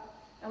stuff.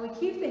 And we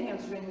keep the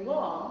hamstring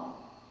long,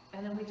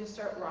 and then we just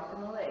start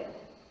rocking the leg.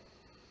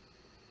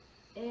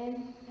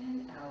 In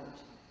and out,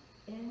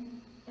 in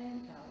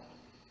and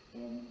out,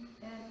 in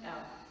and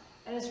out.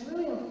 And it's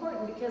really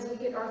important because we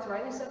get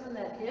arthritis up in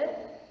that hip,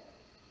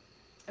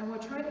 and we're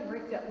trying to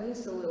break that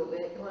loose a little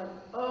bit. Going,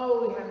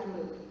 oh, we have to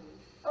move.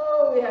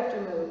 Oh, we have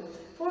to move.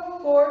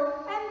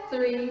 4 and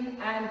 3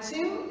 and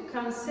 2.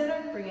 Come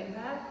center, bring it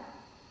back.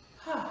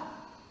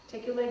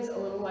 Take your legs a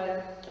little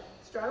wider.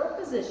 Straddle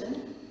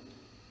position,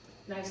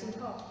 nice and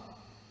tall.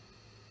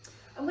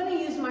 I'm going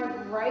to use my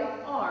right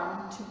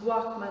arm to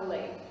block my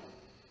leg.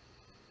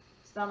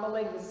 It's not my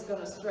leg that's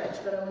going to stretch,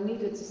 but I will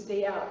need it to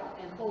stay out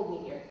and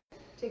hold me here.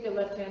 Take your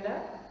left hand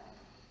up.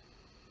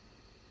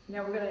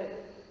 Now we're going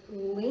to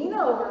lean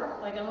over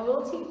like on a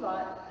little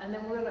teapot, and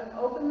then we're going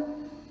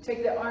to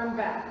take the arm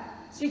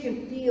back so you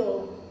can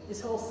feel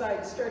this whole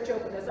side stretch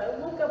open as I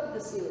look up at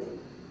the ceiling.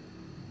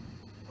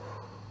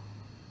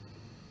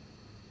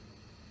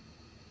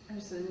 And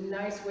just a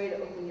nice way to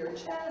open your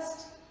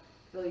chest,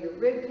 feel your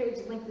rib cage,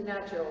 lengthen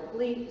out your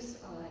obliques,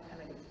 all that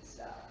kind of good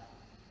stuff.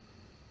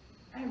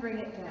 And bring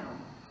it down.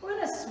 We're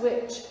going to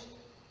switch.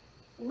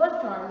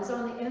 Left arm is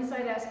on the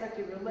inside aspect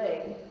of your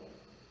leg.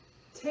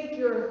 Take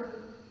your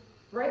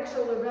right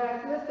shoulder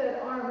back, lift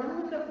that arm,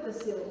 and look up at the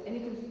ceiling. And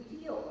you can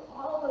feel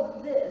all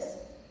of this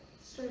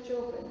stretch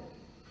open.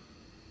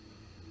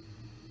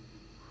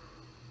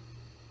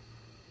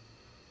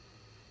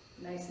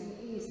 Nice and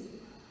easy.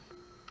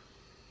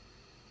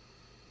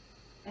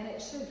 And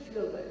it should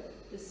feel good.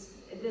 This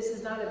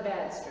is not a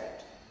bad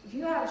stretch. If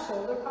you have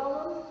shoulder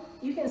problems,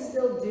 you can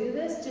still do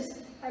this. Just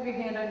have your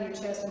hand on your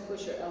chest and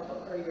push your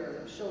elbow or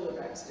your shoulder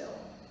back still.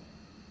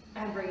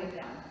 And bring it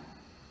down.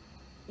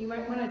 You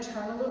might want to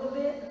turn a little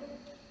bit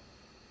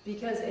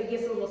because it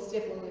gets a little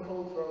stiff when we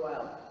hold for a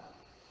while.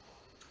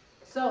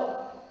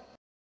 So